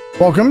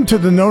Welcome to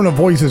the Nona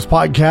Voices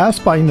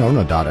podcast by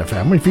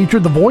Nona.fm. We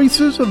feature the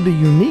voices of the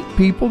unique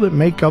people that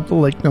make up the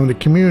Lake Nona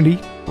community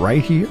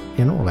right here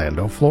in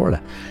Orlando, Florida.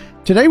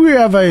 Today we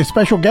have a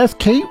special guest.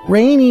 Cait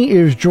Rainey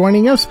is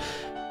joining us.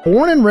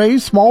 Born and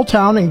raised small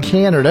town in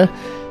Canada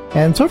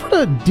and suffered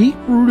a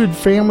deep-rooted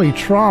family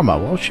trauma.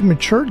 Well, she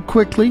matured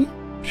quickly.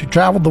 She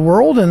traveled the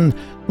world and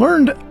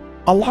learned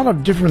a lot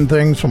of different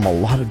things from a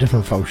lot of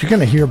different folks. You're going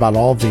to hear about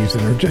all of these,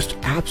 and they're just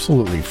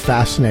absolutely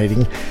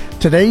fascinating.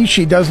 Today,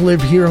 she does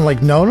live here in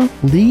Lake Nona,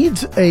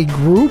 leads a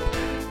group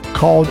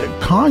called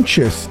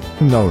Conscious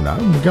Nona.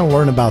 We're going to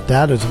learn about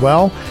that as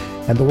well,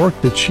 and the work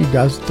that she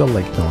does at the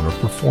Lake Nona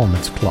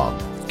Performance Club.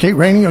 Cait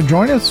Rainey will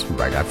join us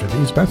right after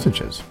these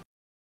messages.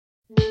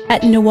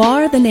 At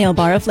Noir, the nail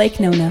bar of Lake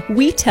Nona,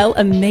 we tell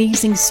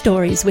amazing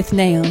stories with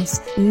nails.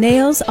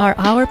 Nails are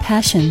our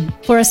passion.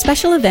 For a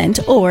special event,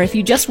 or if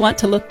you just want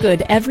to look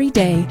good every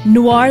day,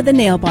 Noir, the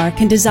nail bar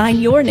can design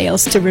your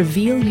nails to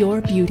reveal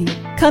your beauty.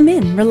 Come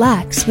in,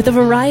 relax, with a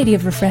variety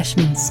of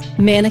refreshments.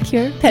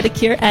 Manicure,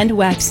 pedicure, and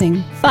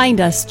waxing.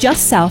 Find us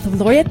just south of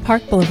Laureate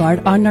Park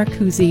Boulevard on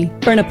Narcoozy.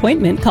 For an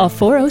appointment, call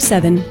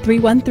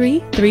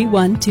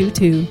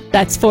 407-313-3122.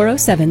 That's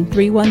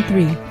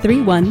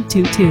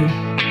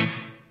 407-313-3122.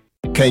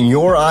 Can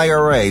your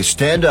IRA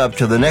stand up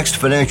to the next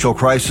financial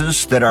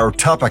crisis that our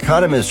top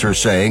economists are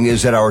saying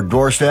is at our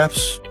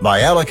doorsteps? By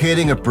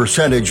allocating a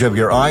percentage of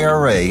your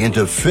IRA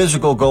into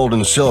physical gold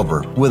and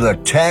silver with a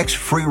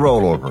tax-free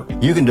rollover,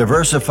 you can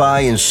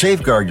diversify and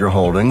safeguard your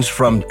holdings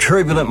from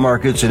turbulent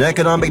markets and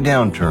economic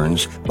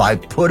downturns by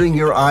putting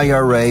your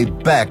IRA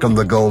back on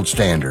the gold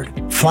standard.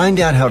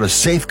 Find out how to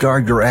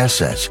safeguard your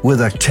assets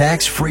with a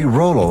tax-free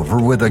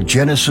rollover with a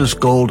Genesis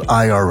Gold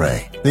IRA,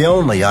 the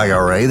only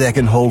IRA that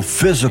can hold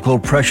physical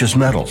precious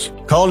metals.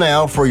 Call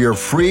now for your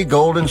free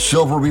gold and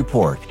silver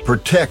report.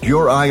 Protect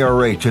your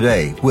IRA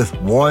today with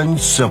one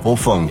simple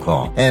phone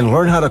call and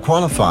learn how to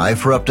qualify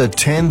for up to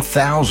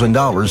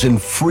 $10,000 in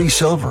free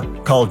silver.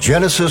 Call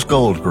Genesis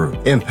Gold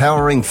Group,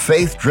 empowering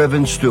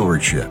faith-driven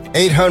stewardship.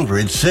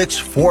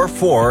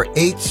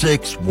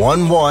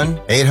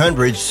 800-644-8611.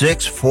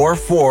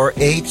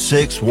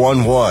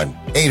 800-644-8611.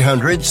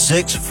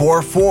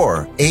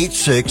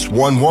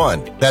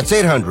 800-644-8611. That's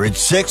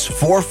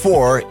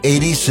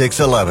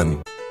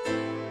 800-644-8611.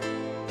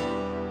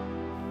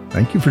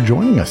 Thank you for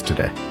joining us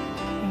today.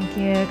 Thank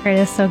you,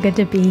 Curtis. So good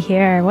to be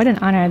here. What an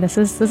honor. This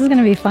is going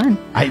to be fun.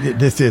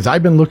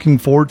 I've been looking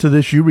forward to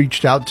this. You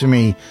reached out to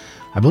me,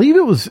 I believe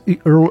it was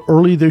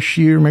early this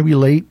year, maybe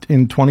late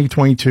in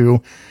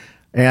 2022.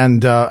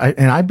 And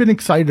I've been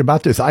excited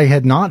about this. I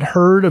had not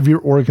heard of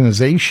your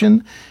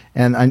organization,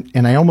 and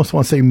I almost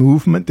want to say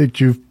movement that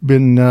you've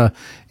been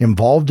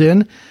involved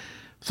in.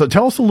 So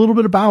tell us a little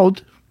bit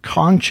about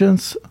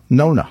Conscious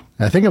Nona.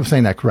 I think I'm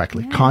saying that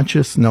correctly. Yeah.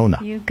 Conscious Nona.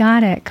 You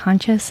got it.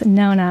 Conscious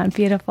Nona.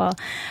 Beautiful.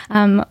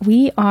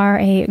 We are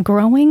a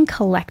growing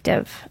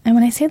collective. And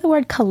when I say the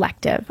word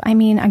collective, I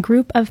mean a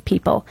group of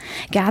people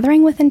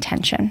gathering with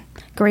intention,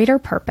 greater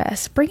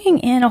purpose, bringing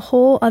in a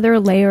whole other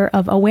layer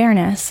of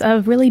awareness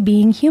of really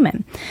being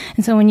human.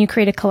 And so when you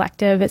create a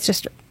collective, it's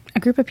just a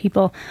group of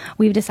people.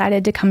 We've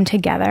decided to come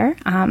together.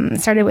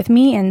 Started with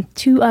me and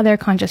two other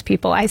conscious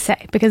people, I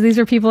say, because these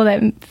are people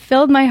that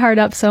filled my heart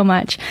up so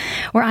much.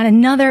 We're on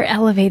another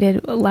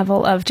elevated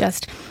level of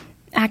just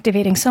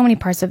activating so many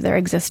parts of their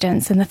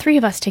existence. And the three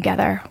of us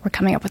together, we're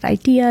coming up with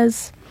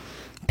ideas,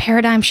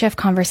 paradigm shift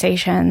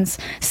conversations,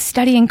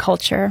 studying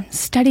culture,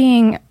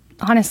 studying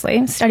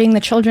the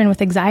children with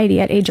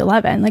anxiety at age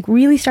 11, like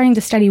really starting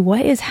to study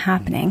what is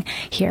happening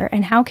here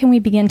and how can we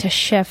begin to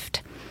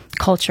shift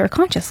culture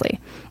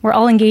consciously. We're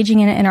all engaging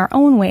in it in our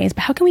own ways,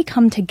 but how can we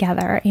come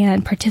together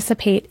and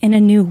participate in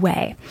a new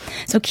way?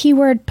 So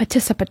keyword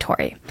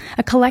participatory.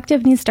 A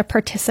collective needs to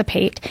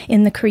participate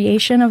in the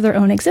creation of their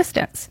own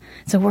existence.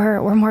 So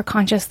we're more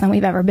conscious than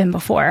we've ever been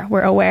before.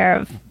 We're aware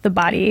of the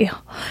body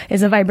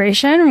is a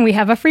vibration and we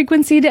have a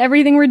frequency to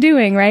everything we're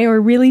doing, right? We're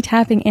really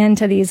tapping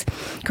into these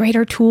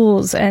greater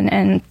tools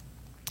and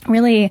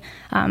really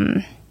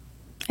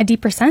a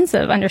deeper sense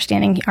of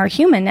understanding our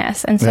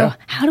humanness. And so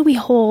how do we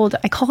hold,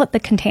 I call it the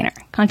container.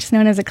 Conscious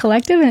Nona as a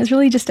collective, and it's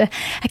really just a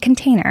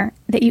container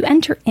that you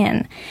enter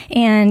in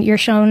and you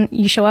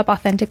show up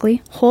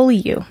authentically, wholly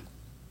you.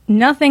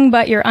 Nothing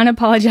but your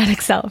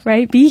unapologetic self,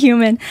 right? Be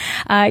human.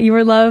 You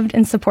are loved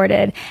and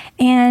supported.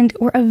 And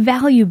we're a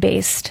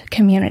value-based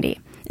community.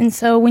 And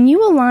so when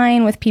you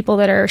align with people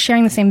that are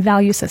sharing the same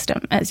value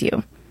system as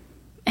you,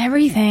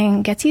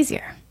 everything gets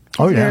easier.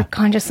 Oh, yeah. You're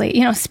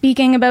consciously,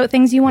 speaking about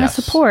things you want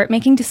to support,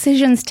 making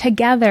decisions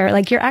together.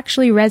 Like you're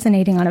actually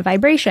resonating on a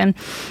vibration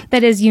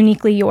that is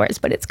uniquely yours,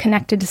 but it's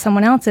connected to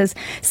someone else's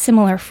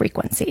similar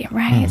frequency,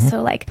 right? Mm-hmm.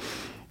 So like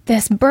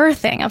this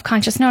birthing of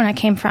Conscious Nona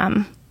came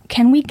from,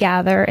 can we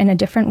gather in a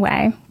different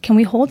way? Can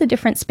we hold a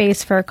different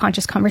space for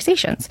conscious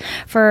conversations,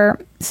 for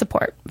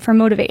support, for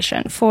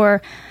motivation,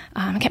 for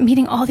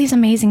meeting all these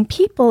amazing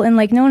people in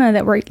Lake Nona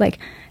that were like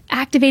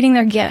activating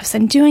their gifts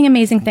and doing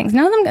amazing things.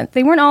 None of them,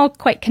 they weren't all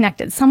quite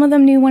connected. Some of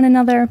them knew one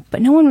another,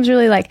 but no one was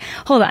really like,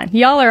 hold on,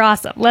 y'all are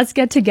awesome. Let's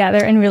get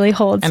together and really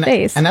hold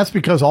space. And that's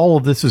because all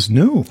of this is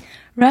new.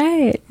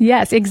 Right.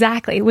 Yes,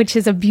 exactly. Which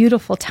is a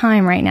beautiful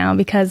time right now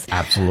because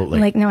absolutely,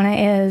 Lake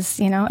Nona is,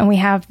 and we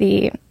have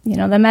the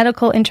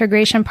medical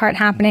integration part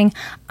happening.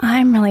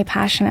 I'm really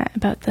passionate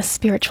about the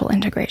spiritual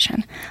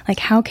integration. Like,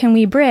 how can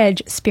we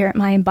bridge spirit,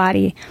 mind,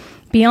 body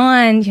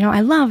beyond,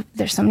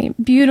 there's so many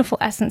beautiful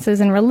essences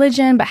in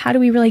religion, but how do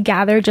we really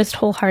gather just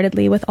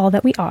wholeheartedly with all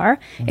that we are,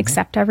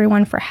 accept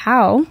everyone for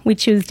how we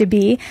choose to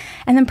be,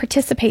 and then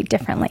participate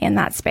differently in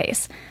that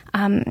space?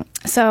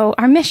 So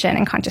our mission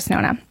in Conscious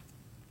Nona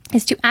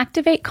is to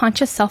activate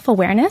conscious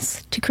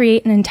self-awareness to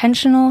create an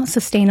intentional,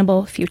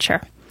 sustainable future.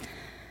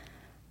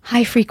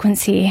 High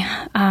frequency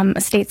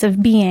states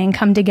of being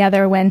come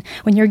together when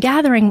you're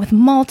gathering with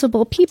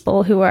multiple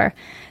people who are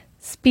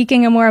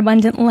speaking a more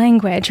abundant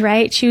language,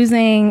 right?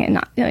 Choosing,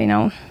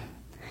 not,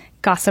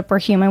 gossip, we're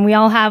human. We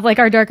all have like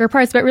our darker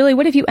parts, but really,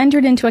 what if you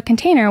entered into a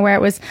container where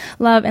it was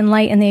love and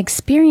light and the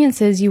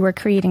experiences you were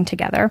creating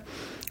together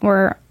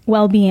were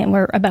well-being,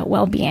 we're about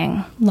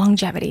well-being,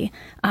 longevity,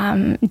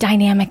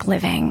 dynamic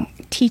living,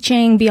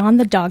 teaching beyond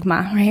the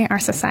dogma, right? Our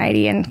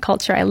society and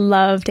culture. I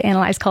love to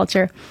analyze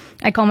culture.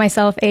 I call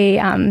myself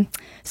a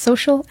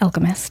social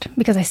alchemist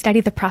because I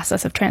study the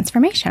process of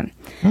transformation.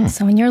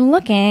 So when you're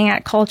looking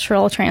at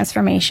cultural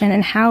transformation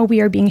and how we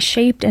are being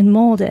shaped and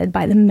molded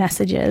by the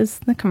messages,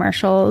 the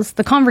commercials,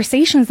 the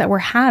conversations that we're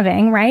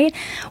having, right?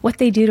 What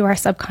they do to our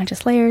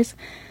subconscious layers.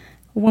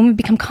 When we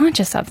become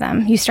conscious of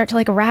them, you start to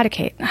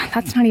eradicate.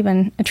 That's not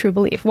even a true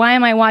belief. Why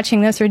am I watching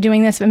this or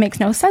doing this if it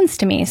makes no sense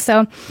to me?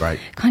 So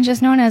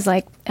Conscious Nona is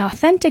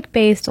authentic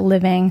based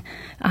living,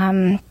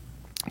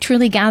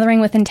 truly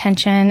gathering with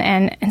intention.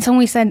 And so when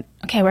we said,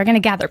 okay, we're going to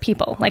gather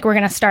people, we're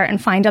going to start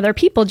and find other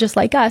people just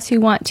like us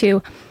who want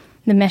to,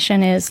 the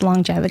mission is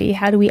longevity.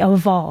 How do we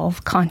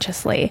evolve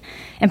consciously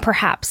and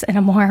perhaps in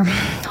a more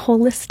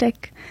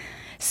holistic,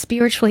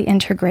 spiritually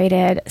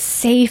integrated,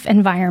 safe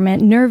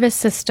environment, nervous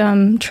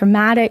system,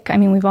 traumatic. I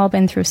mean, we've all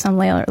been through some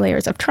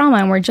layers of trauma,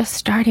 and we're just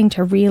starting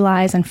to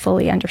realize and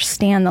fully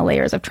understand the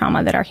layers of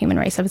trauma that our human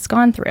race has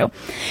gone through.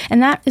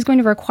 And that is going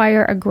to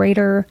require a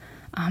greater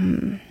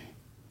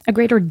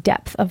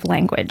depth of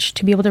language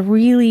to be able to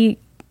really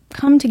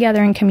come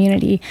together in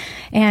community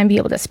and be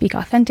able to speak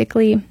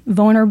authentically.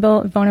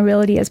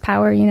 Vulnerability is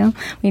power, We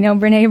know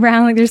Brene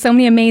Brown, there's so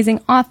many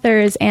amazing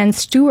authors and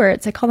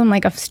stewards. I call them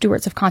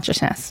stewards of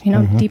consciousness,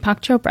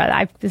 Deepak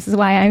Chopra. This is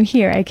why I'm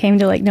here. I came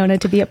to Lake Nona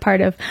to be a part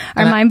of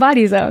our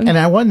mind-body zone. And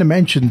I wanted to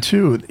mention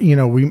too,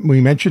 we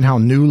mentioned how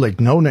new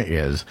Lake Nona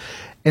is.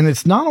 And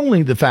it's not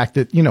only the fact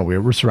that,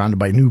 we're surrounded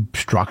by new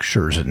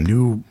structures and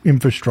new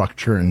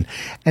infrastructure and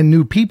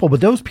new people, but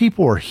those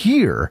people are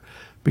here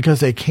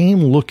because they came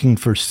looking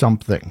for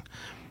something.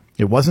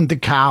 It wasn't the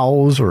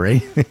cows or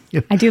anything.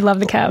 I do love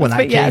the cows,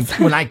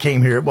 when I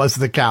came here, it was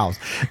the cows.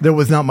 There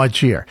was not much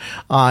here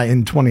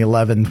in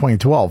 2011,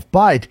 2012.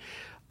 But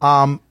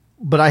I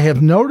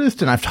have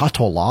noticed, and I've talked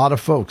to a lot of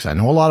folks. I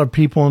know a lot of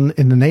people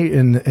in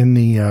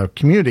the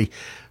community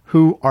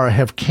who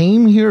have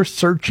came here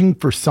searching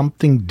for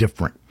something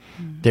different.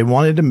 They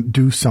wanted to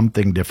do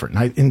something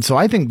different. And so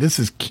I think this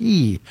is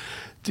key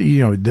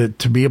to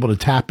be able to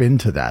tap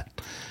into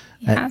that.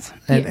 Yes.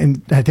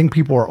 And I think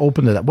people are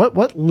open to that.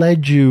 What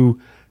led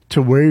you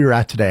to where you're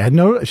at today? I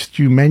noticed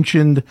you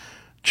mentioned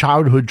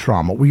childhood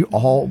trauma.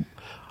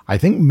 I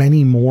think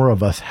many more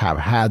of us have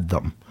had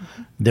them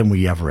than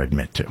we ever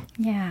admit to.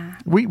 Yeah.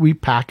 We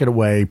pack it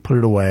away, put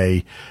it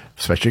away,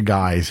 especially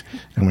guys,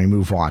 and we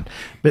move on.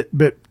 But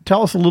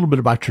tell us a little bit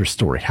about your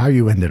story, how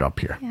you ended up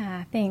here.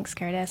 Yeah, thanks,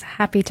 Curtis.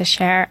 Happy to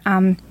share.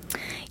 I'm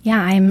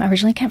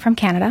originally from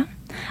Canada.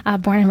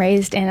 Born and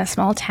raised in a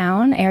small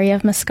town area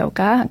of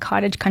Muskoka,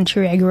 cottage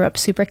country. I grew up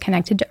super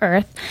connected to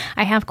earth.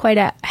 I have quite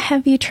a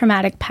heavy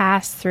traumatic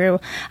past through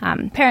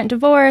parent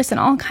divorce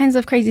and all kinds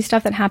of crazy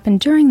stuff that happened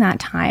during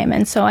that time.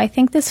 And so I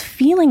think this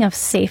feeling of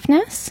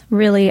safeness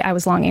really I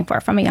was longing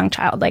for from a young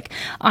child.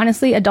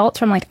 Honestly, adults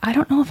from I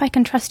don't know if I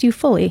can trust you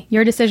fully.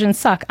 Your decisions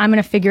suck. I'm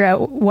going to figure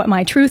out what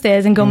my truth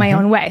is and go my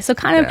own way. So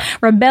kind of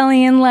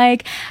rebellion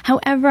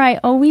However,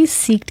 I always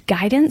seeked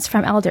guidance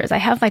from elders.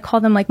 I call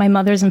them my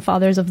mothers and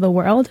fathers of the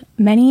world.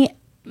 Many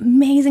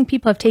amazing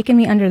people have taken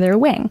me under their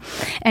wing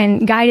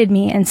and guided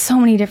me in so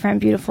many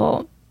different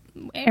beautiful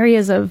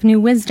areas of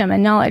new wisdom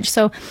and knowledge.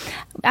 So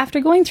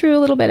after going through a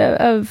little bit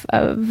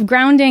of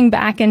grounding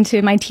back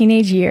into my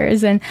teenage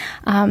years, and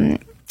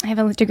I have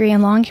a degree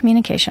in law and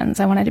communications.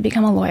 I wanted to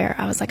become a lawyer.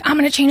 I was like, I'm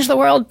going to change the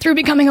world through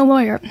becoming a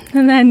lawyer.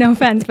 And then, no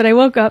offense, but I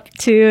woke up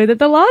to that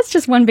the law is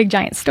just one big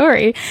giant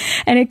story,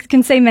 and it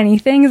can say many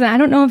things. And I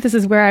don't know if this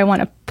is where I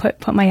want to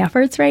put my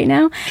efforts right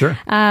now. Sure.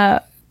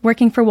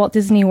 Working for Walt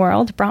Disney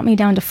World brought me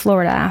down to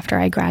Florida after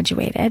I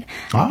graduated.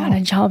 I got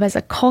a job as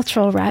a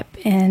cultural rep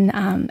in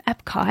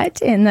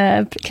Epcot in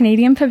the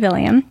Canadian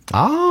Pavilion.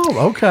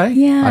 Oh, okay.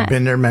 Yeah. I've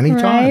been there many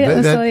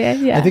times.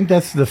 Right? I think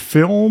that's the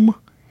film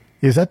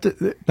Is that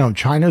no,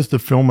 China's the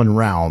filming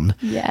round.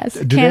 Yes.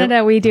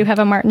 Canada, we do have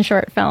a Martin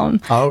Short film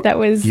that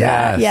was,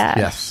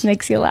 yes.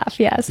 Makes you laugh.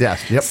 Yes.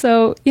 Yes. Yep.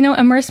 So,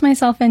 immersed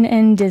myself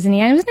in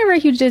Disney. I was never a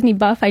huge Disney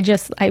buff. I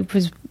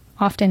was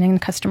often in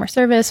customer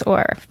service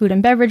or food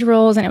and beverage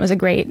roles, and it was a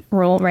great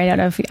role right out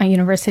of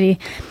university.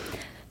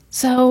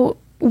 So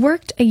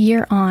worked a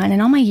year on,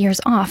 and all my years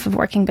off of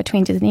working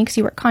between Disney, because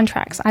you work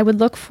contracts, I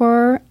would look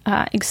for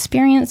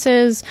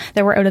experiences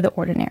that were out of the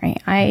ordinary.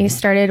 I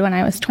started when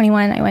I was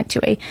 21. I went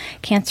to a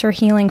cancer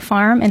healing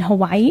farm in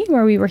Hawaii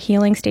where we were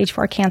healing stage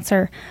 4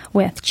 cancer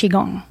with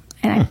Qigong.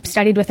 And I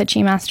studied with a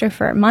Qi master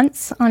for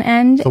months on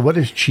end. So what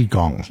is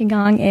Qigong?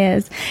 Qigong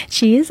is,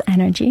 Qi is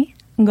energy.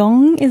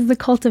 Gong is the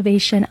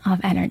cultivation of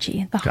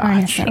energy, the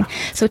harnessing.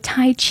 So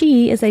Tai Chi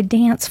is a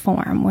dance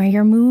form where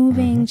you're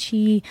moving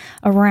Qi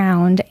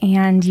around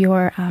and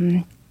you're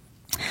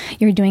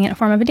doing it in a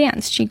form of a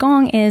dance.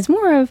 Qigong is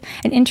more of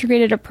an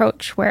integrated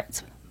approach where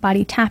it's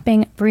body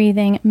tapping,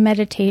 breathing,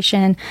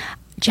 meditation,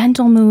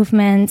 gentle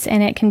movements,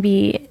 and it can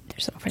be,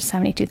 there's over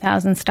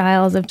 72,000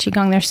 styles of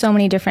Qigong. There's so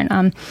many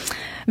different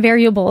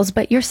variables,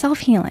 but you're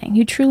self-healing.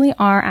 You truly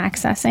are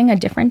accessing a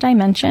different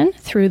dimension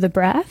through the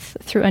breath,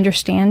 through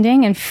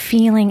understanding and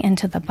feeling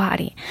into the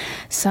body.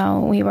 So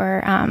we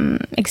were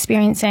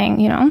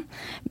experiencing,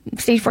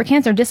 stage 4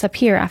 cancer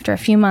disappear after a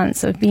few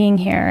months of being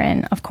here.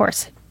 And of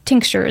course,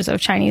 tinctures of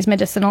Chinese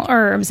medicinal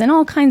herbs and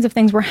all kinds of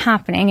things were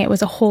happening. It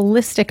was a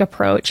holistic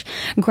approach.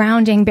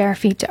 Grounding bare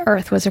feet to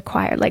earth was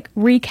required, like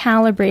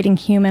recalibrating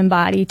human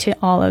body to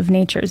all of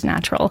nature's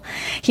natural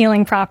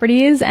healing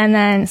properties. And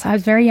then, so I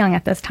was very young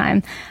at this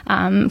time,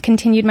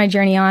 continued my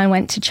journey on,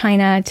 went to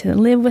China to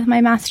live with my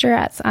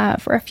master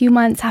for a few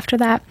months after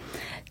that.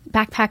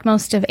 Backpacked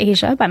most of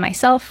Asia by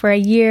myself for a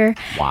year.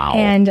 Wow.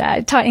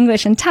 And taught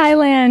English in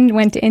Thailand,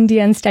 went to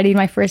India and studied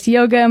my first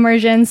yoga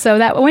immersion. So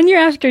that 1 year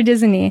after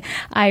Disney,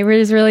 I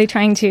was really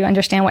trying to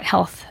understand what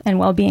health and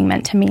well-being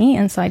meant to me.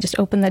 And so I just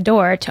opened the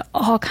door to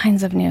all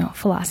kinds of new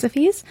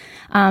philosophies.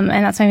 And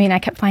that's what I mean. I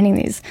kept finding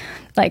these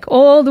like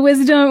old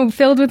wisdom,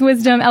 filled with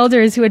wisdom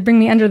elders who would bring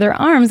me under their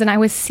arms. And I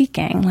was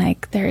seeking,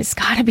 like, there's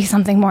got to be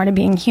something more to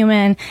being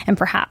human. And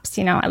perhaps,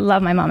 I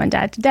love my mom and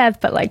dad to death,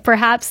 but like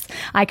perhaps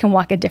I can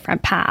walk a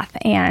different path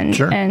and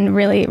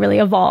really, really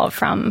evolve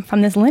from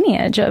this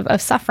lineage of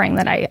suffering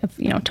that I have,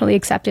 totally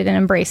accepted and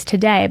embraced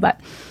today. But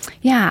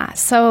yeah,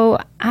 so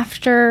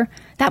after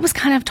that was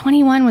kind of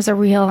 21 was a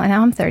real, and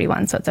now I'm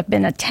 31. So it's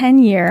been a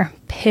 10-year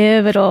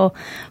pivotal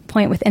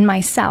point within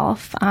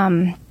myself,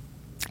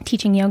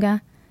 teaching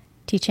yoga,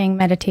 teaching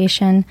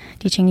meditation,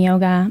 teaching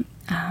yoga.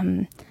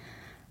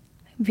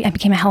 I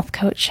became a health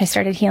coach. I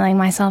started healing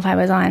myself. I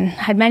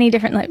had many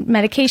different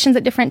medications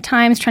at different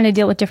times, trying to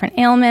deal with different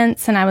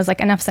ailments. And I was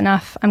like, enough's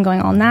enough. I'm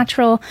going all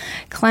natural,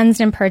 cleansed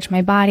and purged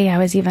my body. I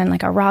was even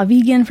like a raw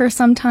vegan for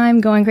some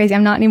time, going crazy.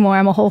 I'm not anymore.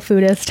 I'm a whole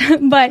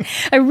foodist. But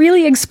I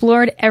really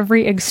explored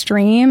every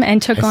extreme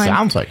and took on.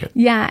 Sounds like it.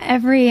 Yeah.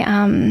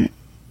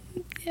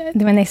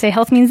 When they say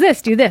health means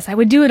this, do this, I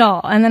would do it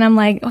all. And then I'm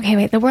like, okay,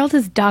 wait, the world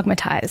is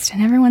dogmatized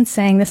and everyone's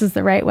saying this is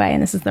the right way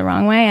and this is the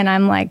wrong way. And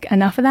I'm like,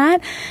 enough of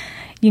that.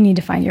 You need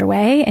to find your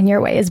way, and your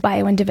way is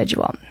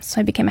bio-individual.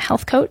 So I became a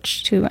health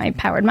coach. I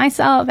empowered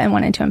myself and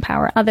wanted to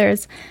empower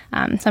others.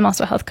 So I'm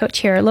also a health coach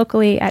here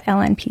locally at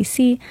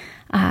LNPC,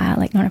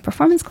 Lake Nona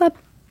Performance Club.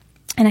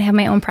 And I have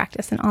my own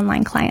practice and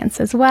online clients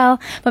as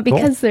well. But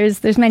because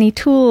there's many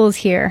tools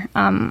here,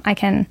 I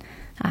can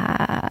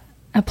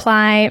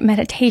apply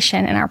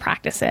meditation in our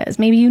practices.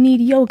 Maybe you need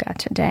yoga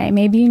today.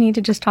 Maybe you need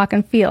to just talk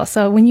and feel.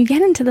 So when you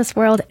get into this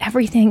world,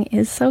 everything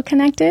is so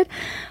connected.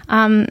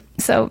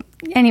 So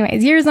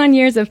anyways, years on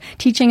years of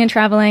teaching and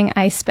traveling.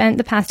 I spent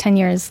the past 10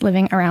 years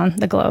living around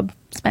the globe.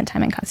 Spent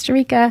time in Costa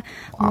Rica,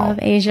 love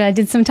Asia,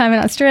 did some time in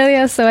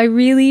Australia. So I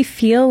really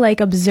feel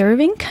like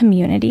observing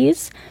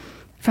communities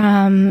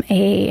from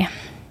a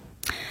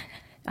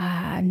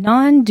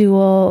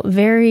non-dual,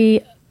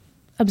 very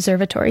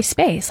observatory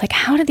space. Like,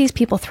 how do these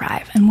people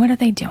thrive and what are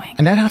they doing?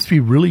 And that has to be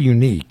really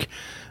unique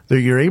that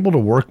you're able to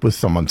work with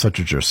someone such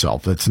as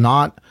yourself. It's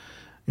not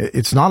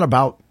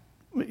about,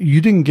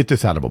 you didn't get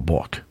this out of a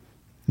book.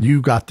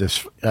 You got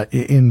this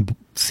in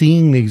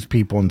seeing these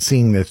people and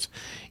seeing this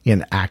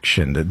in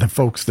action, the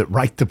folks that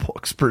write the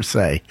books per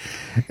se,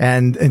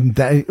 and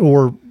that,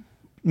 or,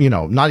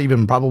 not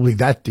even probably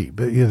that deep.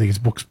 These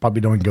books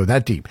probably don't go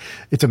that deep.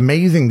 It's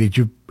amazing that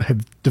you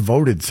have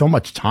devoted so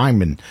much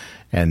time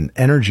and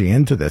energy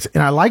into this.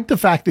 And I like the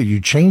fact that you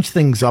change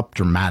things up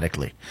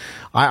dramatically.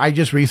 I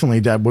just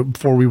recently,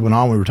 before we went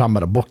on, we were talking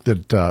about a book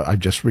that I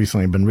just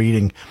recently been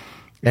reading.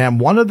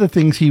 And one of the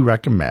things he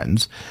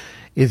recommends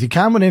is he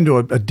kind of went into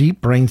a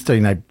deep brain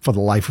study, and for the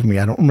life of me,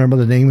 I don't remember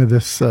the name of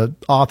this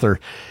author,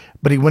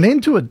 but he went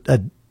into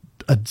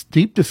a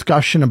deep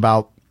discussion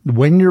about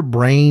when your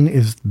brain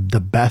is the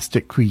best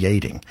at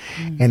creating.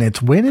 And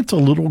it's when it's a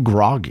little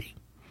groggy.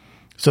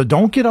 So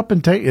don't get up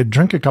and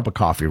drink a cup of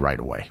coffee right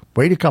away.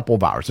 Wait a couple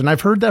of hours. And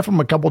I've heard that from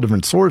a couple of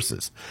different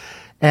sources.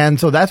 And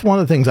so that's one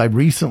of the things I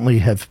recently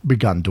have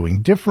begun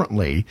doing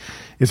differently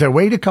is I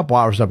wait a couple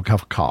hours to have a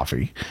cup of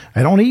coffee.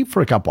 I don't eat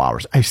for a couple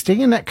hours. I stay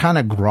in that kind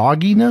of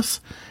grogginess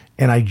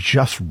and I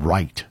just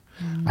write.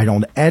 I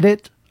don't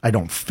edit. I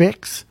don't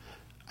fix.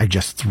 I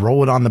just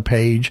throw it on the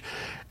page.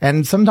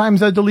 And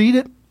sometimes I delete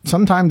it.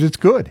 Sometimes it's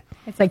good.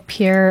 It's like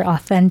pure,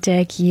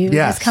 authentic you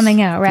Yes. is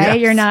coming out, right? Yes.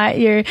 You're not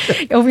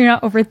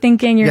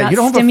overthinking. You're not you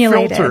don't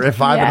stimulated. have a filter at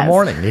 5 in the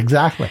morning.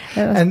 Exactly.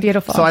 It was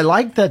beautiful. So I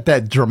like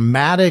that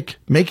dramatic,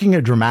 making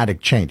a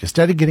dramatic change.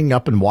 Instead of getting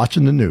up and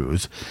watching the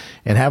news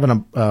and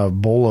having a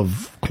bowl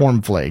of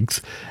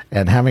cornflakes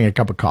and having a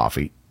cup of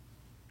coffee,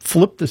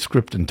 flip the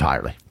script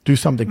entirely. Do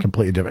something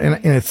completely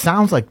different. And it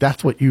sounds like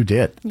that's what you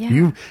did.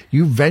 Yeah.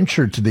 You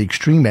ventured to the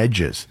extreme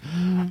edges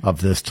of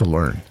this to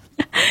learn.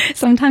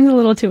 Sometimes a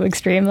little too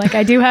extreme. Like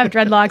I do have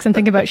dreadlocks and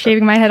think about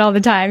shaving my head all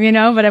the time,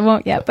 but I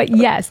won't yet. But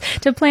yes,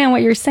 to play on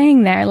what you're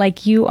saying there, like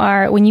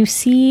when you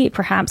see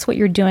perhaps what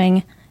you're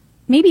doing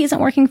maybe isn't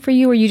working for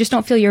you, or you just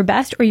don't feel your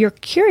best, or you're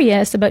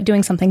curious about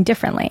doing something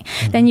differently,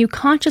 then you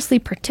consciously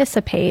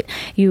participate.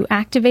 You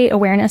activate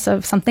awareness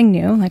of something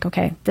new, like,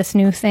 okay, this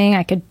new thing,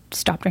 I could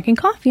stop drinking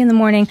coffee in the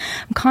morning.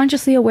 I'm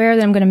consciously aware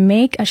that I'm going to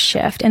make a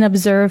shift and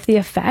observe the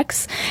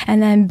effects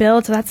and then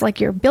build. So that's like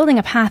you're building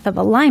a path of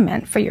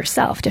alignment for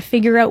yourself to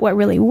figure out what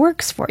really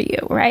works for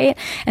you, right?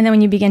 And then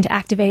when you begin to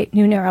activate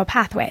new neural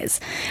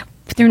pathways,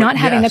 through not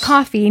having the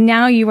coffee,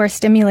 now you are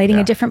stimulating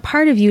a different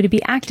part of you to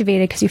be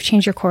activated because you've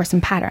changed your course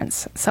and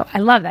patterns. So I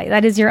love that.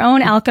 That is your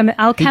own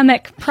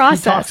alchemic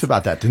process. He talks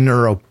about that, the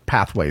neuro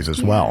pathways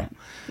as well.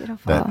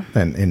 Beautiful.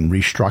 And in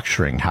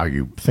restructuring how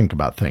you think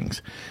about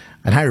things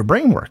and how your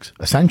brain works,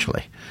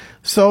 essentially.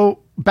 So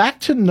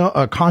back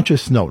to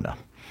Conscious Nona.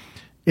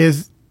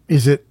 Is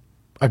it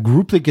a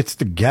group that gets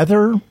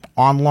together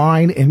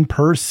online, in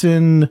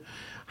person?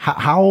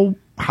 How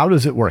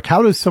does it work?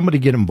 How does somebody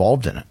get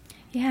involved in it?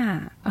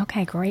 Yeah.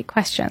 Okay. Great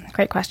question.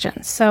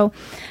 So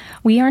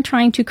we are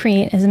trying to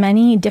create as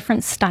many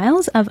different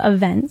styles of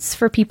events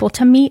for people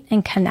to meet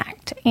and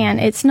connect. And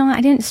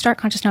I didn't start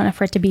Conscious Nona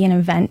for it to be an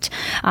event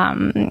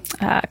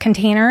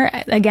container.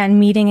 Again,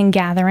 meeting and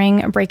gathering,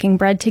 breaking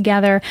bread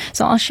together.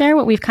 So I'll share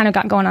what we've kind of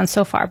got going on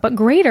so far. But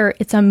greater,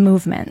 it's a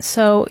movement.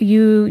 So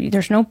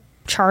there's no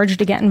charge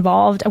to get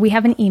involved. We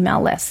have an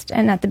email list.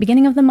 And at the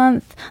beginning of the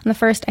month, on the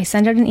 1st, I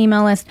send out an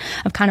email list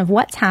of kind of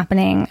what's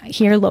happening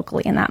here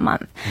locally in that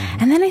month.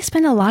 And then I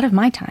spend a lot of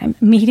my time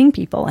meeting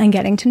people and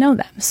getting to know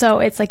them. So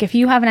it's like, if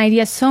you have an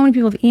idea, so many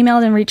people have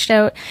emailed and reached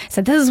out,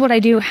 said, this is what I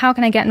do. How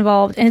can I get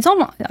involved? And it's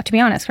almost, to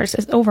be honest, Chris,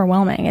 it's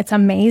overwhelming. It's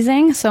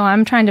amazing. So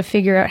I'm trying to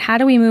figure out, how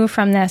do we move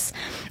from this?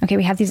 Okay,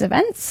 we have these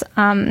events.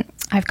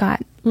 I've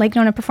got Lake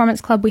Nona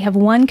Performance Club. We have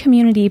one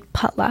community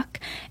potluck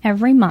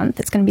every month.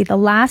 It's going to be the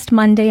last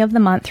Monday of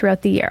the month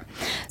throughout the year.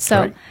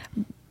 So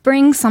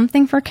bring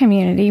something for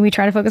community. We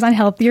try to focus on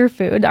healthier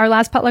food. Our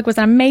last potluck was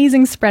an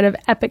amazing spread of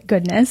epic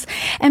goodness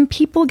and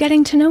people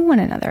getting to know one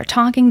another,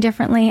 talking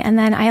differently. And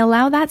then I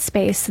allow that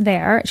space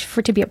there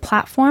to be a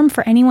platform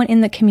for anyone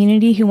in the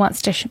community who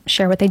wants to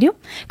share what they do,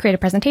 create a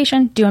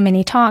presentation, do a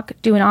mini talk,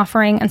 do an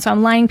offering. And so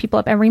I'm lining people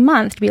up every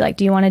month to be like,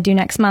 do you want to do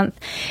next month?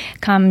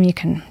 Come, you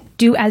can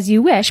do as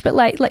you wish, but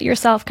let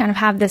yourself kind of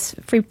have this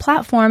free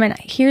platform. And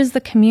here's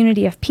the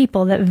community of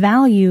people that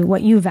value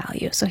what you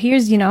value. So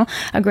here's,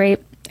 a great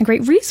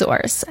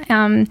resource.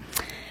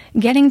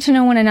 Getting to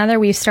know one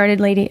another. We've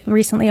started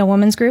recently a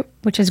women's group,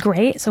 which is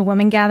great. So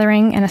women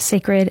gathering in a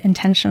sacred,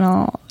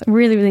 intentional,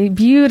 really, really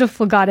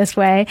beautiful goddess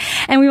way.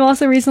 And we've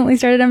also recently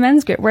started a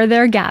men's group where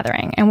they're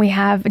gathering. And we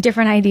have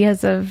different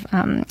ideas of,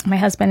 my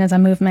husband is a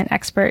movement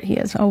expert. He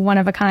is a one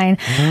of a kind,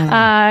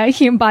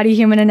 body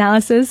human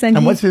analysis.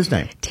 And what's his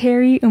name?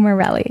 Terry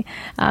Umarelli.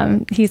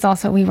 He's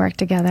also, we work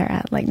together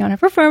at Lake Nona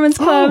Performance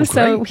Club.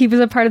 So he was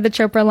a part of the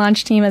Chopra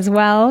launch team as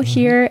well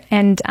here.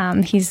 And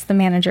he's the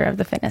manager of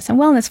the fitness and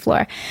wellness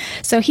floor.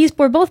 So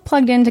we're both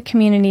plugged into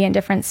community in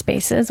different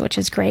spaces, which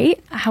is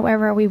great.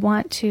 However, we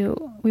want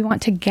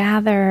to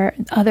gather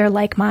other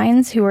like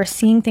minds who are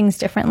seeing things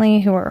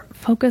differently, who are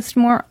focused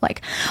more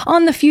like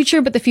on the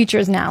future, but the future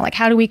is now. Like,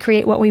 how do we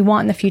create what we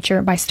want in the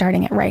future by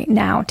starting it right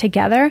now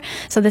together?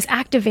 So this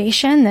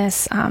activation,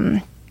 this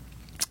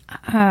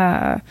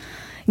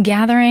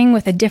gathering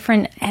with a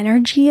different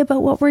energy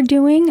about what we're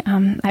doing.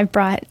 I've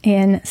brought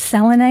in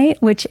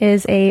selenite, which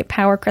is a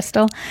power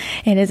crystal.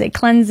 It is a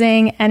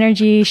cleansing,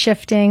 energy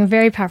shifting,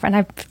 very powerful. And I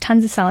have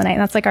tons of selenite.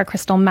 And that's like our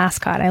crystal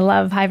mascot. I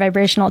love high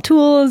vibrational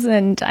tools,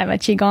 and I'm a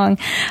Qigong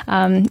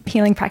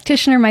healing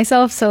practitioner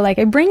myself. So I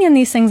bring in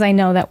these things I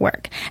know that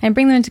work and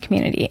bring them into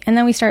community. And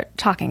then we start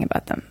talking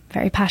about them.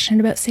 Very passionate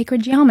about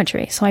sacred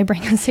geometry. So I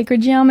bring in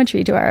sacred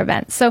geometry to our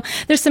events. So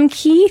there's some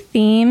key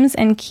themes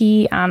and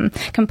key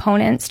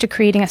components to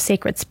creating a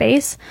sacred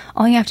space.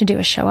 All you have to do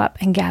is show up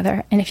and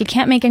gather. And if you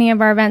can't make any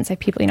of our events, like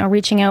people,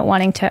 reaching out,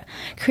 wanting to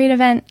create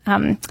an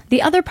event.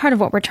 The other part of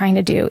what we're trying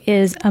to do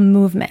is a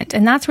movement.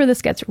 And that's where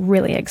this gets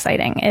really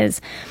exciting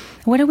is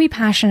what are we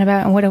passionate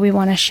about and what do we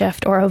want to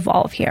shift or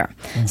evolve here?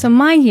 So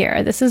my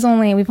year,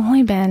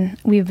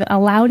 we've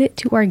allowed it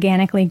to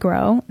organically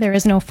grow. There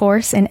is no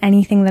force in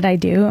anything that I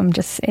do. I'm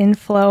just in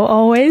flow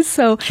always.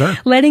 So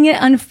letting it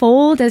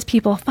unfold as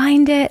people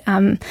find it,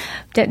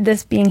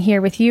 this being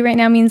here with you right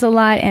now means a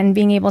lot, and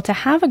being able to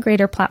have a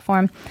greater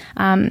platform,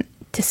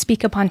 to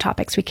speak upon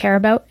topics we care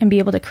about and be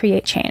able to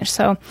create change.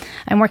 So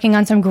I'm working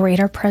on some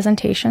greater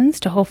presentations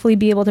to hopefully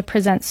be able to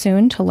present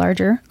soon to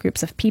larger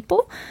groups of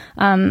people.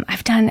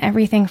 I've done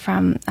everything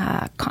from,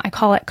 I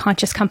call it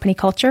conscious company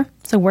culture.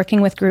 So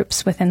working with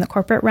groups within the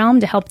corporate realm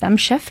to help them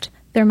shift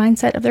their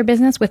mindset of their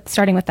business,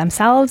 starting with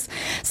themselves.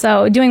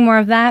 So doing more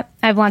of that.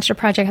 I've launched a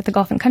project at the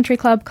Golf and Country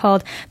Club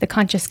called the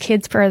Conscious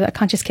Kids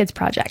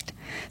Project.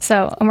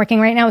 So I'm working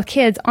right now with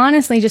kids,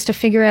 honestly, just to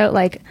figure out,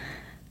 like,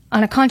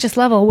 on a conscious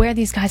level, where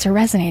these guys are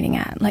resonating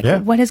at.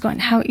 Like, what is going,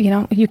 how,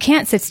 you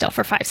can't sit still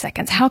for 5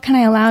 seconds. How can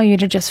I allow you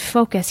to just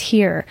focus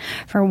here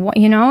for what,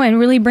 and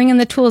really bring in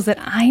the tools that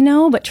I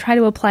know, but try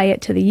to apply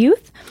it to the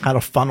youth? How to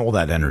funnel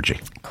that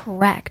energy.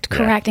 Correct.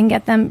 And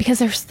get them, because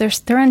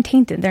they're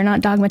untainted. They're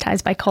not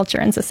dogmatized by culture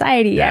and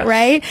society yet,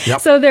 right?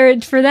 Yep. So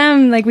for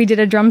them, like, we did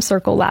a drum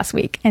circle last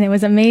week, and it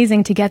was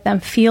amazing to get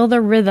them feel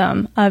the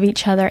rhythm of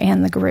each other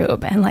and the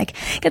group, and, like,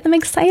 get them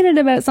excited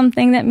about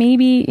something that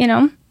maybe,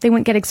 they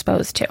wouldn't get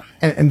exposed to.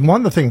 And one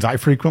of the things I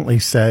frequently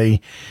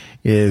say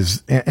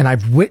is, and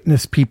I've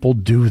witnessed people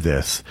do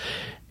this,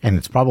 and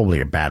it's probably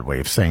a bad way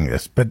of saying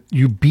this, but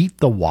you beat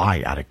the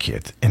why out of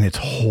kids, and it's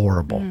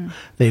horrible.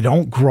 They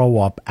don't grow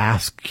up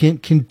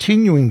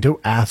continuing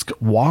to ask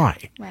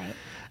why. Right.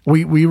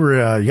 We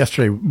were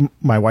yesterday,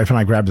 my wife and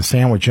I grabbed a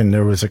sandwich, and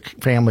there was a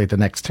family at the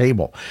next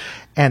table,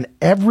 and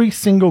every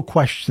single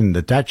question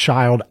that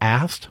child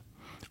asked,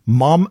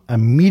 Mom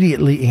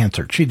immediately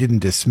answered. She didn't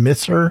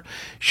dismiss her.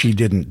 She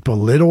didn't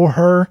belittle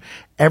her.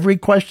 Every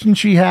question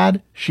she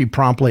had, she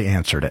promptly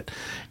answered it.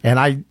 And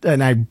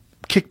I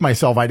kicked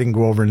myself. I didn't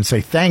go over and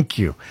say, thank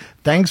you.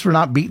 Thanks for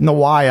not beating the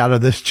why out of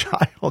this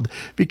child,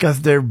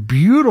 because they're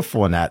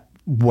beautiful in that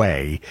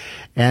way.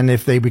 And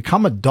if they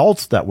become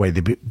adults that way,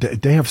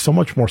 they have so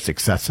much more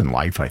success in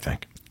life, I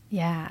think.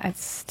 Yeah,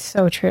 it's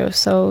so true.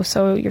 So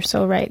you're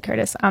so right,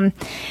 Curtis.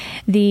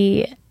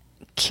 The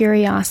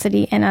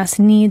curiosity in us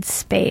needs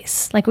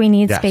space. Like, we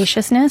need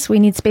spaciousness. We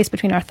need space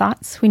between our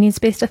thoughts. We need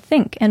space to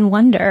think and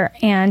wonder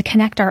and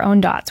connect our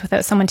own dots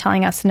without someone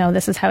telling us, no,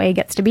 this is how A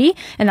gets to B,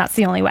 and that's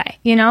the only way.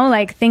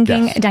 Like,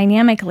 thinking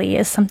dynamically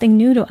is something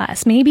new to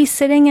us. Maybe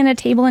sitting in a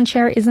table and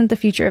chair isn't the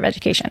future of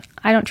education.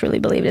 I don't truly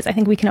believe it is. I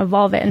think we can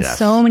evolve it in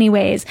so many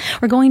ways.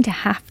 We're going to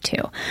have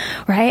to,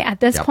 right? At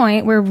this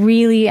point, we're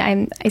really,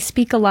 I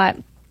speak a lot.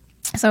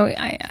 So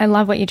I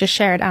love what you just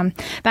shared.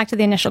 Back to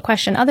the initial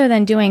question, other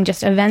than doing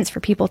just events for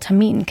people to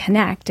meet and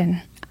connect,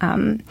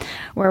 and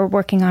we're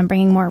working on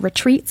bringing more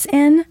retreats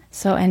in.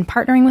 And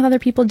partnering with other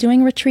people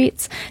doing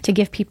retreats to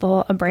give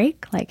people a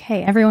break. Like,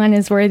 hey, everyone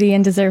is worthy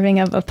and deserving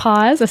of a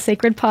pause, a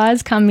sacred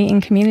pause. Come meet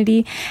in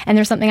community. And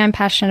there's something I'm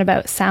passionate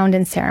about: sound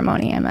and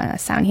ceremony. I'm a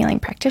sound healing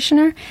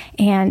practitioner,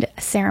 and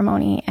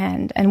ceremony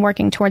and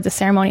working towards a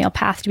ceremonial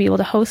path to be able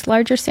to host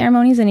larger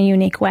ceremonies in a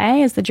unique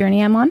way is the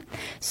journey I'm on.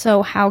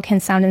 So how can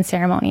sound and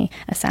ceremony,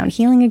 a sound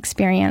healing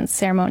experience,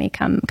 ceremony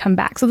come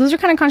back? So those are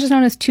kind of Conscious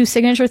Nona's 2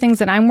 signature things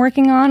that I'm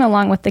working on,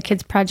 along with the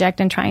kids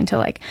project and trying to,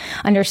 like,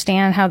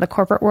 understand how the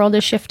corporate world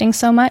is shifting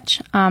so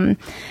much.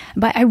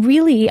 But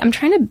I'm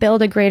trying to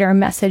build a greater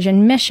message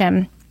and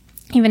mission,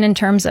 even in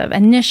terms of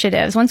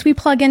initiatives. Once we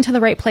plug into the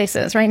right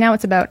places, right now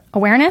it's about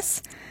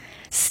awareness,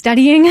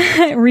 studying,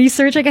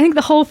 research. Like, I think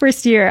the whole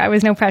first year I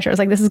was no pressure. I was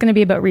like, this is going to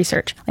be about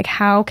research. Like,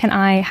 how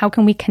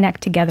can we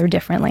connect together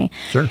differently?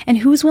 Sure. And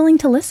who's willing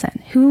to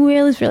listen?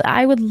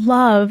 I would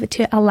love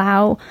to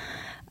allow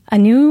a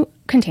new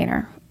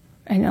container.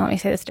 And let me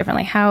say this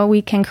differently, how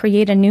we can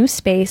create a new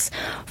space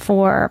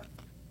for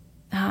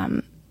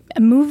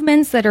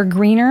movements that are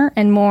greener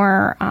and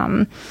more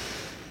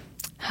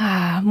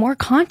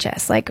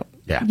conscious. Like,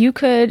 you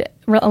could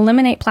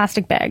eliminate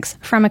plastic bags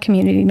from a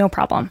community, no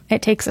problem.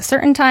 It takes a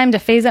certain time to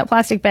phase out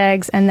plastic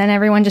bags, and then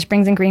everyone just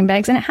brings in green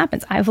bags, and it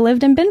happens. I've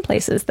lived and been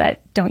places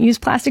that don't use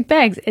plastic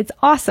bags. It's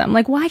awesome.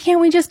 Like, why can't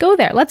we just go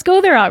there? Let's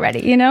go there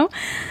already, And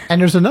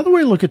there's another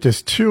way to look at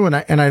this too, and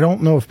I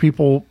don't know if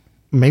people,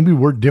 maybe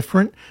we're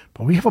different,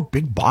 but we have a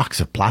big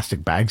box of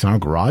plastic bags in our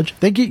garage.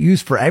 They get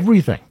used for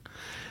everything.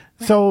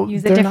 So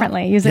use it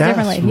differently. Reuse it and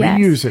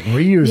reuse it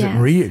and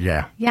reuse.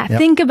 Yeah. Yep.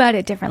 Think about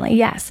it differently.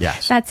 Yes.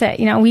 That's it.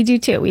 We do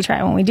too. We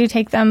try when we do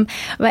take them,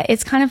 but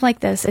it's kind of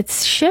like this. It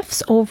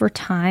shifts over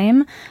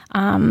time,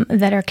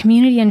 that are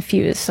community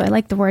infused. So I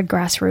like the word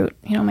grassroots.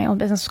 My old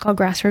business was called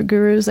Grassroot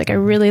Gurus. Like, I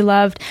really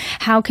loved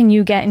how can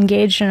you get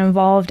engaged and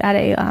involved at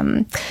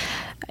a,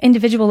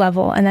 individual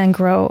level and then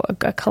grow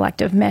a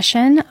collective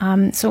mission.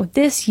 So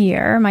this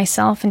year,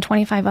 myself and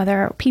 25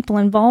 other people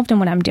involved in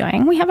what I'm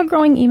doing, we have a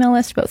growing email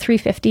list, about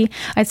 350.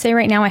 I'd say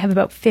right now I have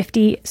about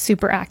 50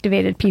 super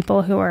activated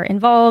people who are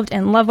involved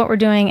and love what we're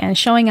doing and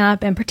showing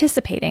up and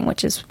participating,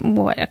 which is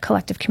what a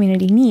collective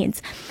community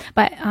needs.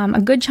 But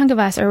a good chunk of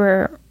us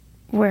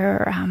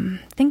we're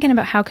thinking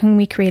about how can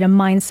we create a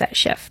mindset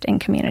shift in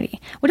community.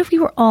 What if we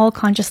were all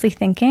consciously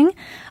thinking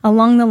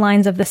along the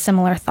lines of the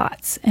similar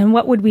thoughts? And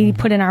what would we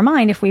put in our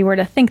mind if we were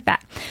to think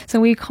that? So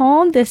we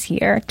called this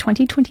year,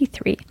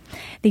 2023,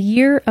 the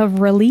year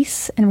of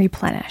release and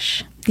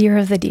replenish. The year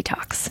of the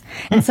detox.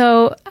 And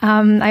so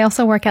I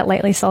also work at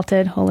Lightly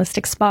Salted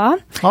Holistic Spa.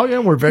 Oh, yeah,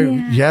 we're very,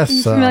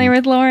 yes. Familiar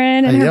with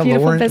Lauren and her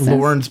beautiful business.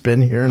 Lauren's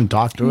been here and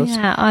talked to us.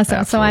 Yeah, awesome.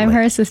 Absolutely. So I'm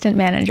her assistant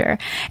manager.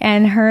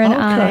 And her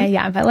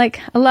and but like,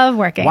 I love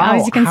working. Wow,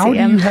 as you can how see,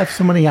 do you have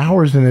so many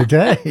hours in a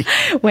day?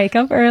 Wake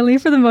up early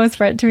for the most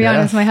part. To be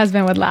honest, my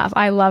husband would laugh.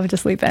 I love to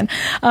sleep in.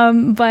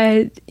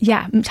 But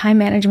yeah, time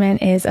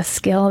management is a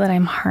skill that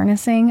I'm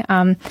harnessing.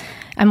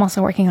 I'm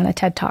also working on a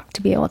TED Talk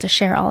to be able to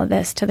share all of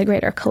this to the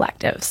greater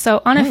collective.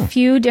 So on a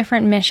few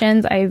different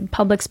missions,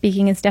 public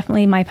speaking is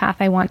definitely my path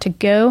I want to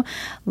go.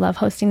 Love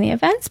hosting the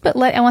events, but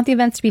I want the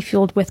events to be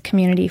fueled with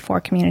community,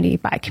 for community,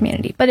 by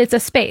community. But it's a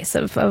space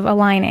of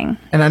aligning.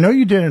 And I know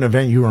you did an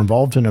event, you were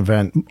involved in an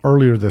event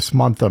earlier this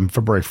month on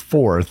February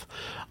 4th.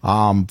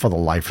 For the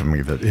life of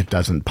me, that it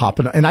doesn't pop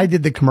in. And I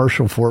did the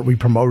commercial for it. We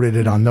promoted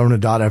it on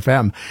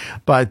Nona.fm.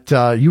 But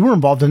you were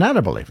involved in that,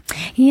 I believe.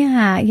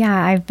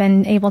 Yeah. I've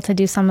been able to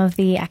do some of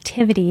the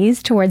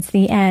activities towards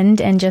the end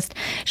and just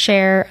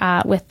share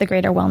with the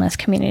greater wellness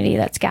community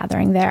that's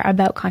gathering there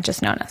about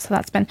Conscious Nona. So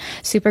that's been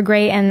super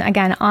great. And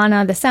again,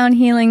 Anna, the sound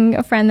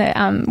healing friend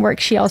that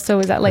works, she also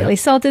was at Lightly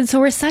Salted.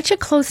 So we're such a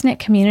close-knit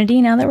community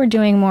now that we're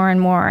doing more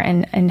and more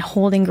and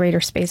holding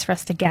greater space for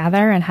us to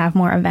gather and have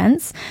more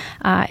events.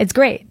 It's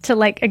great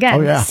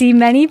to see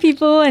many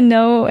people and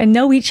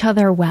know each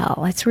other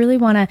well. It's really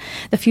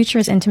the future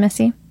is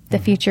intimacy. The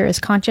future is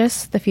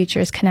conscious. The future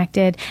is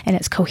connected, and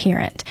it's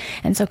coherent.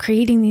 And so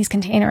creating these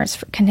containers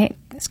for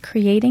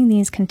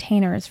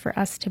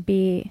us to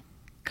be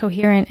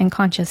coherent and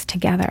conscious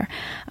together.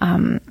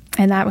 And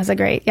that was a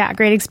great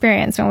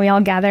experience when we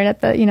all gathered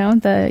at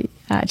the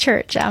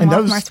church. And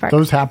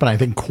those happen, I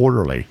think,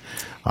 quarterly.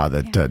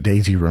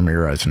 Daisy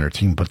Ramirez and her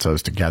team puts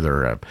those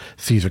together.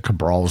 Cesar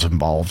Cabral's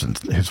involved and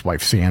his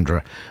wife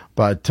Sandra.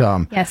 But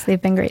yes,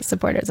 they've been great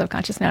supporters of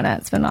Conscious Nona.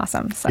 It's been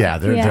awesome. So,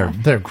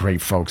 they're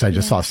great folks. I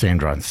just saw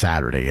Sandra on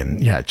Saturday,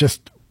 and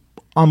just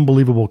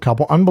unbelievable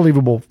couple,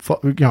 unbelievable.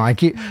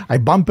 I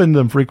bump into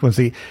them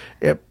frequently.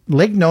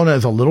 Lake Nona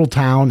is a little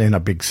town in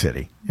a big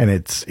city, and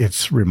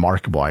it's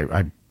remarkable.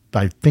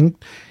 I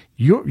think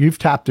you've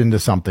tapped into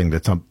something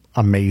that's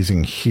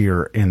amazing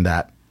here.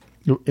 I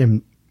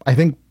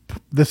think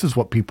this is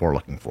what people are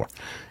looking for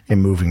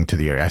in moving to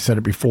the area. I said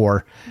it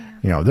before.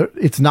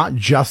 It's not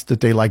just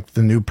that they like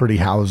the new pretty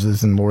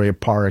houses in Laurier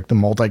Park, the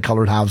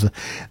multicolored houses.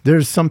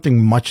 There's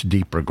something much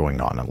deeper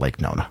going on in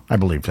Lake Nona. I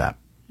believe that.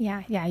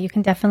 Yeah, you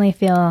can definitely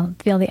feel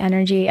the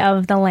energy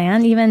of the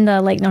land. Even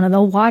the Lake Nona, the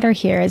water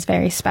here is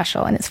very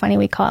special. And it's funny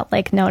we call it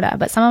Lake Nona,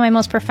 but some of my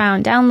most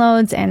profound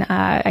downloads and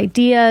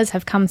ideas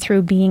have come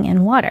through being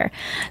in water.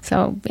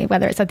 So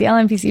whether it's at the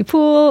LMPC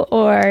pool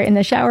or in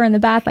the shower, in the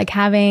bath, like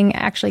having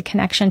actually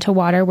connection to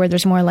water where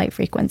there's more light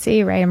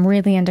frequency, right? I'm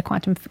really into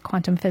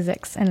quantum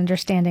physics and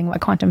understanding what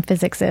quantum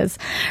physics is.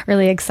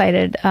 Really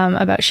excited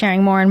about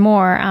sharing more and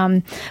more.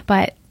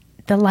 But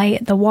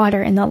the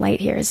water and the light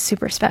here is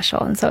super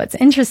special. And so it's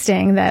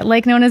interesting that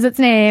Lake Nona is its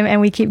name, and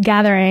we keep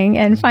gathering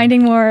and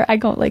finding more,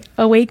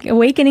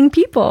 awakening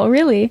people,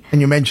 really.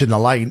 And you mentioned the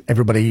light.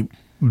 Everybody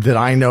that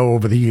I know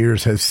over the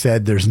years has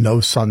said there's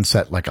no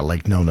sunset like a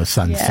Lake Nona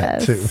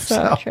sunset, too.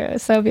 So true.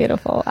 So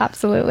beautiful.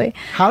 Absolutely.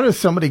 How does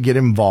somebody get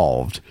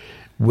involved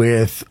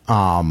with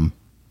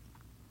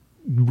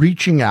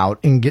reaching out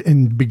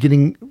and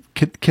beginning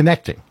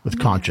connecting with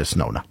Conscious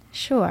Nona?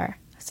 Sure.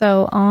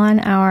 So on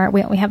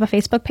we have a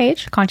Facebook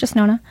page, Conscious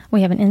Nona.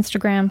 We have an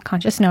Instagram,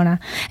 Conscious Nona.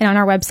 And on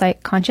our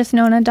website,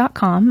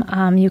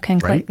 consciousnona.com, you can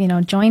click,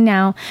 join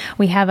now.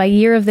 We have a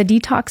Year of the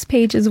Detox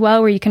page as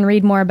well, where you can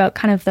read more about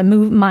kind of the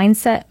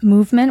mindset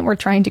movement we're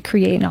trying to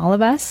create in all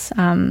of us.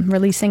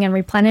 Releasing and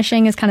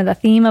replenishing is kind of the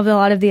theme of a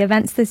lot of the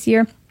events this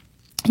year.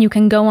 You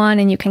can go on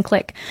and you can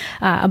click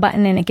a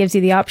button, and it gives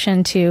you the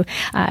option to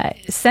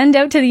send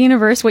out to the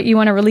universe what you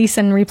want to release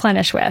and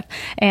replenish with,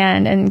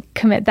 and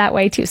commit that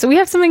way too. So we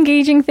have some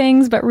engaging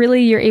things, but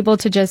really you're able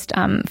to just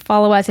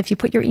follow us. If you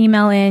put your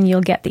email in,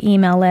 you'll get the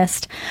email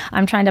list.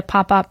 I'm trying to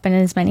pop up in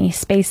as many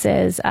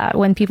spaces.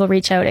 When people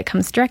reach out, it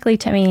comes directly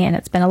to me, and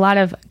it's been a lot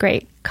of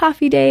great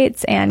coffee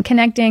dates and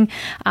connecting.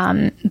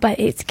 But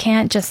it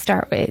can't just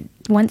start with,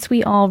 once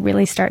we all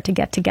really start to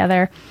get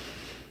together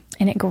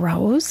and it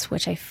grows,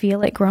 which I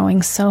feel it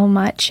growing so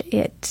much,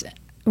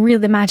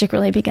 the magic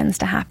really begins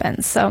to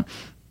happen. So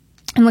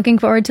I'm looking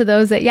forward to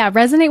those that,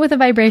 resonate with the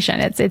vibration.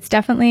 It's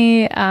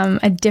definitely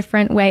a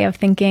different way of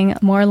thinking,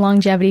 more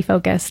longevity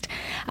focused,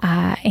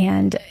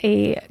 and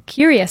a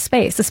curious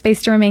space, a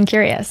space to remain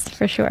curious,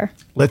 for sure.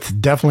 Let's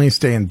definitely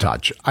stay in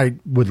touch. I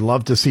would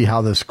love to see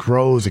how this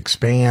grows,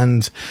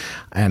 expands,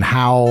 and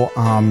how,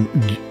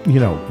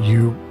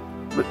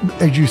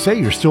 as you say,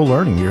 you're still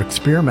learning, you're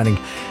experimenting.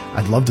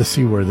 I'd love to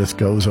see where this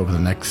goes over the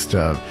next,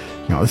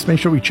 let's make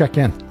sure we check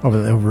in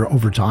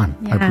over time.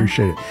 Yeah. I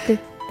appreciate it.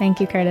 Thank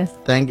you, Curtis.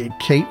 Thank you,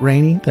 Cait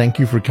Rainey. Thank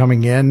you for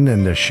coming in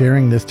and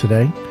sharing this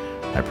today.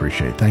 I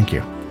appreciate it. Thank you.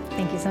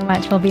 Thank you so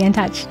much. We'll be in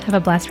touch. Have a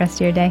blessed rest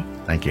of your day.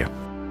 Thank you.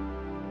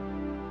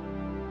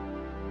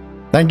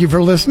 Thank you for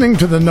listening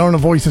to the Nona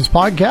Voices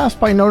podcast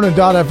by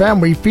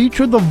Nona.fm. We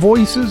feature the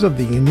voices of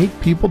the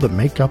unique people that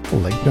make up the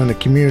Lake Nona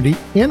community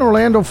in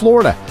Orlando,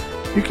 Florida.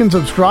 You can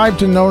subscribe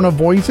to Nona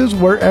Voices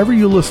wherever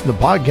you listen to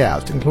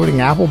podcasts,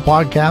 including Apple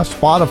Podcasts,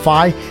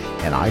 Spotify,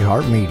 and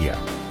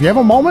iHeartMedia. If you have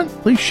a moment,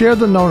 please share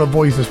the Nona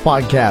Voices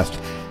podcast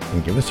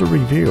and give us a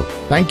review.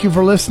 Thank you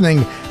for listening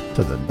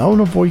to the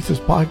Nona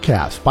Voices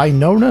podcast by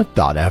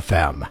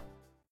Nona.fm.